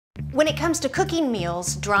When it comes to cooking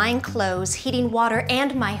meals, drying clothes, heating water,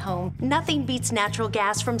 and my home, nothing beats natural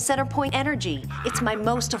gas from CenterPoint Energy. It's my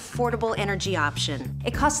most affordable energy option.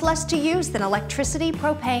 It costs less to use than electricity,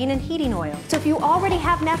 propane, and heating oil. So if you already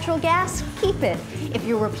have natural gas, keep it. If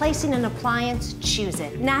you're replacing an appliance, choose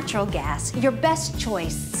it. Natural gas, your best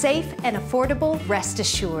choice. Safe and affordable, rest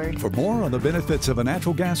assured. For more on the benefits of a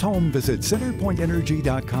natural gas home, visit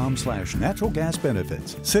centerpointenergy.com/natural gas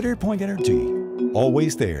benefits. CenterPoint Energy,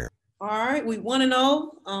 always there. All right, we 1-0.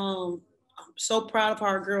 I'm so proud of how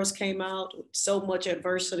our girls came out with so much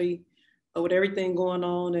adversity, with everything going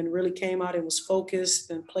on, and really came out and was focused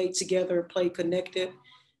and played together, played connected.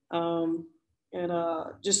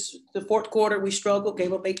 Just the fourth quarter, we struggled,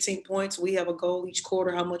 gave up 18 points. We have a goal each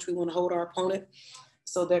quarter, how much we want to hold our opponent.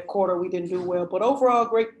 So that quarter, we didn't do well. But overall,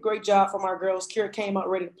 great job from our girls. Kira came out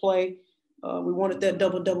ready to play. We wanted that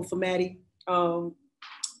double-double for Maddie.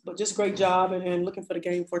 But just great job and looking for the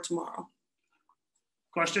game for tomorrow.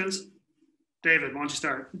 Questions? David, why don't you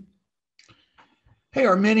start? Hey,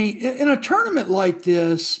 Armintie, in a tournament like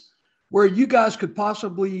this, where you guys could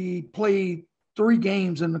possibly play 3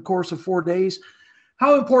 games in the course of 4 days,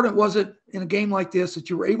 how important was it in a game like this that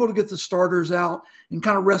you were able to get the starters out and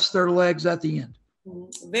kind of rest their legs at the end?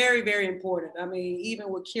 Very, very important. I mean,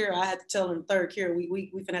 even with Kira, I had to tell her in the third, Kira,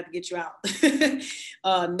 we finna have to get you out.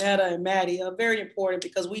 Netta and Maddie are very important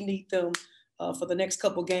because we need them for the next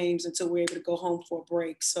couple games until we're able to go home for a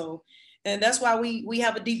break. So, and that's why we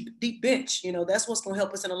have a deep bench. You know, that's what's going to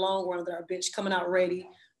help us in the long run, that our bench coming out ready.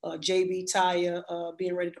 JB, Taya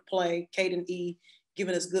being ready to play, Kate and E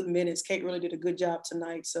giving us good minutes. Kate really did a good job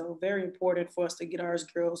tonight. So very important for us to get our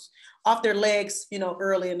girls off their legs, you know,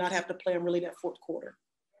 early and not have to play them really that fourth quarter.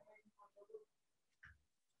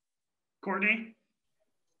 Courtney?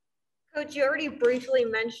 Coach, you already briefly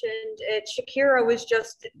mentioned it. Shakira was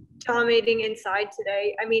just dominating inside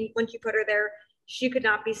today. I mean, once you put her there, she could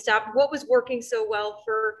not be stopped. What was working so well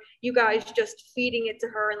for you guys, just feeding it to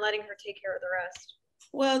her and letting her take care of the rest?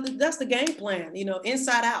 Well, that's the game plan, you know,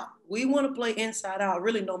 inside out. We want to play inside out,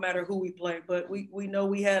 really, no matter who we play. But we know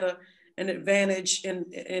we had an advantage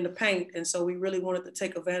in the paint, and so we really wanted to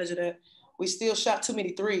take advantage of that. We still shot too many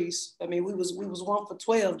threes. I mean, we was 1 for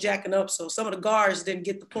 12 jacking up, so some of the guards didn't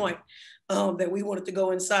get the point that we wanted to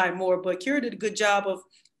go inside more. But Kira did a good job of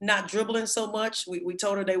not dribbling so much. We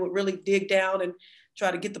told her they would really dig down and try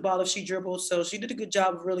to get the ball if she dribbled. So she did a good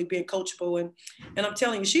job of really being coachable. And I'm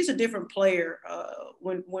telling you, she's a different player.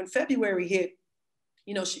 When February hit,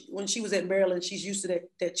 you know, when she was at Maryland, she's used to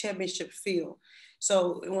that championship feel.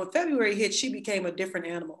 So when February hit, she became a different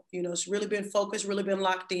animal. You know, she's really been focused, really been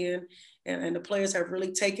locked in, and the players have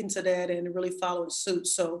really taken to that and really followed suit.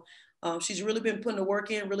 So she's really been putting the work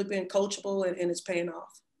in, really been coachable, and it's paying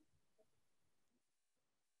off.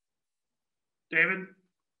 David?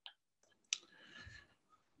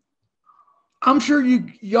 I'm sure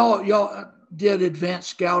y'all did advanced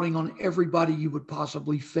scouting on everybody you would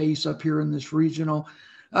possibly face up here in this regional,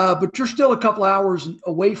 but you're still a couple hours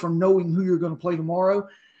away from knowing who you're going to play tomorrow.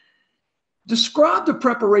 Describe the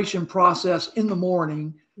preparation process in the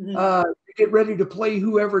morning to get ready to play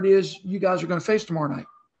whoever it is you guys are going to face tomorrow night.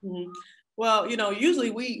 Well, you know,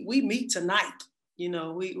 usually we meet tonight. You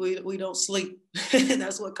know, we don't sleep.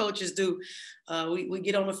 That's what coaches do. We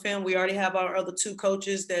get on the film. We already have our other 2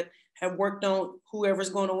 coaches that have worked on whoever's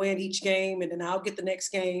going to win each game, and then I'll get the next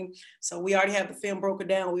game. So we already have the film broken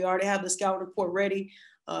down. We already have the scout report ready.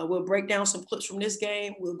 We'll break down some clips from this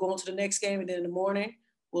game. We'll go on to the next game, and then in the morning,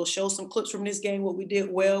 we'll show some clips from this game, what we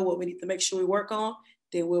did well, what we need to make sure we work on.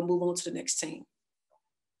 Then we'll move on to the next team.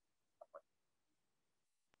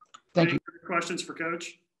 Thank you. Questions for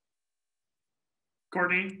Coach?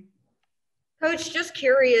 Courtney? Coach, just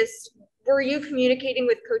curious, were you communicating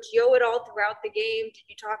with Coach Yo at all throughout the game? Did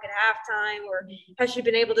you talk at halftime, or has she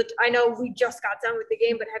been able to? I know we just got done with the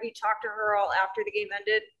game, but have you talked to her all after the game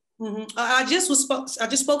ended? I just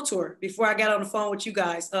spoke to her before I got on the phone with you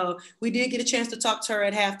guys. We did get a chance to talk to her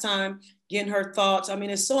at halftime, getting her thoughts. I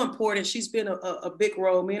mean, it's so important. She's been a big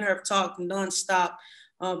role. Me and her have talked nonstop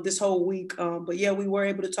this whole week. But yeah, we were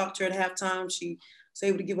able to talk to her at halftime. She was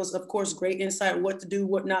able to give us, of course, great insight, what to do,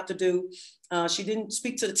 what not to do. She didn't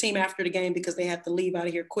speak to the team after the game because they had to leave out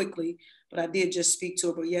of here quickly, but I did just speak to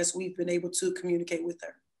her. But yes, we've been able to communicate with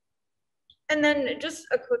her. And then just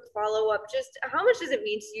a quick follow-up, just how much does it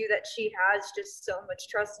mean to you that she has just so much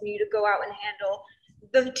trust in you to go out and handle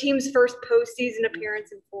the team's first postseason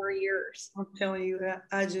appearance in 4 years? I'm telling you,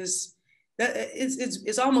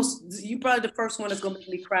 it's almost, you're probably the first one that's going to make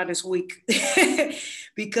me cry this week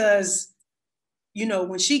because, you know,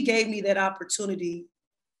 when she gave me that opportunity,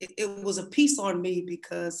 it was a piece on me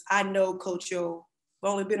because I know Coach Yo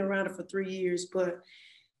only been around her for 3 years, but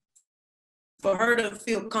for her to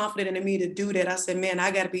feel confident in me to do that, I said, man,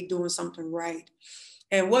 I got to be doing something right.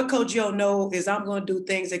 And what Coach Yo knows is I'm going to do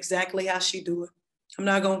things exactly how she do it. I'm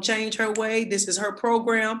not going to change her way. This is her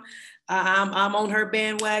program. I'm on her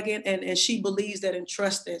bandwagon, and she believes that and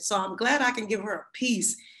trusts that. So I'm glad I can give her a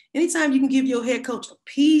piece. Anytime you can give your head coach a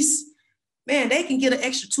piece, man, they can get an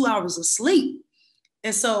extra 2 hours of sleep.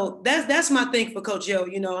 And so that's my thing for Coach Yo.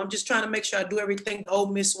 You know, I'm just trying to make sure I do everything the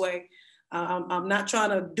Ole Miss way. I'm not trying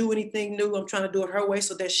to do anything new. I'm trying to do it her way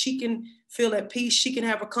so that she can feel at peace. She can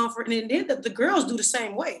have a comfort. And then the girls do the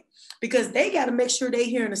same way because they got to make sure they're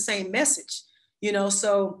hearing the same message, you know.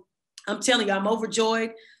 So I'm telling you, I'm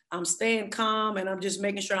overjoyed. I'm staying calm, and I'm just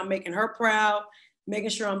making sure I'm making her proud, making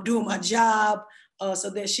sure I'm doing my job so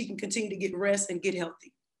that she can continue to get rest and get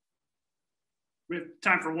healthy. We have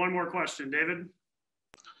time for one more question. David?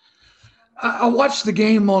 I watched the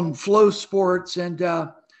game on Flow Sports, and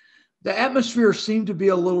the atmosphere seemed to be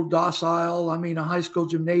a little docile. I mean, a high school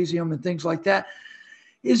gymnasium and things like that.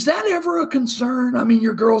 Is that ever a concern? I mean,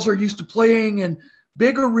 your girls are used to playing in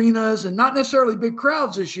big arenas and not necessarily big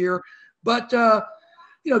crowds this year, but,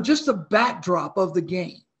 you know, just the backdrop of the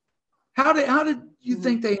game. How did you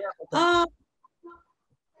think they handled that?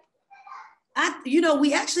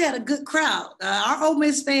 We actually had a good crowd. Our Ole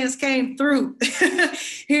Miss fans came through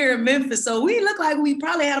here in Memphis. So we looked like we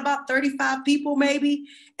probably had about 35 people maybe.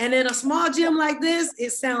 And in a small gym like this,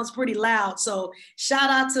 it sounds pretty loud. So shout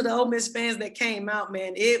out to the Ole Miss fans that came out,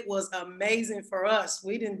 man. It was amazing for us.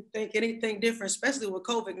 We didn't think anything different, especially with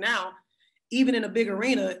COVID now. Even in a big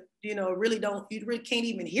arena, you really can't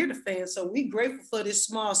even hear the fans. So we're grateful for this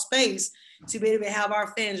small space to be able to have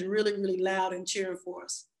our fans really, really loud and cheering for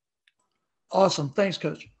us. Awesome. Thanks,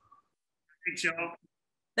 Coach. Thanks, y'all.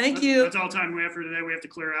 Thank you. That's all the time we have for today. We have to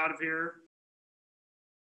clear out of here.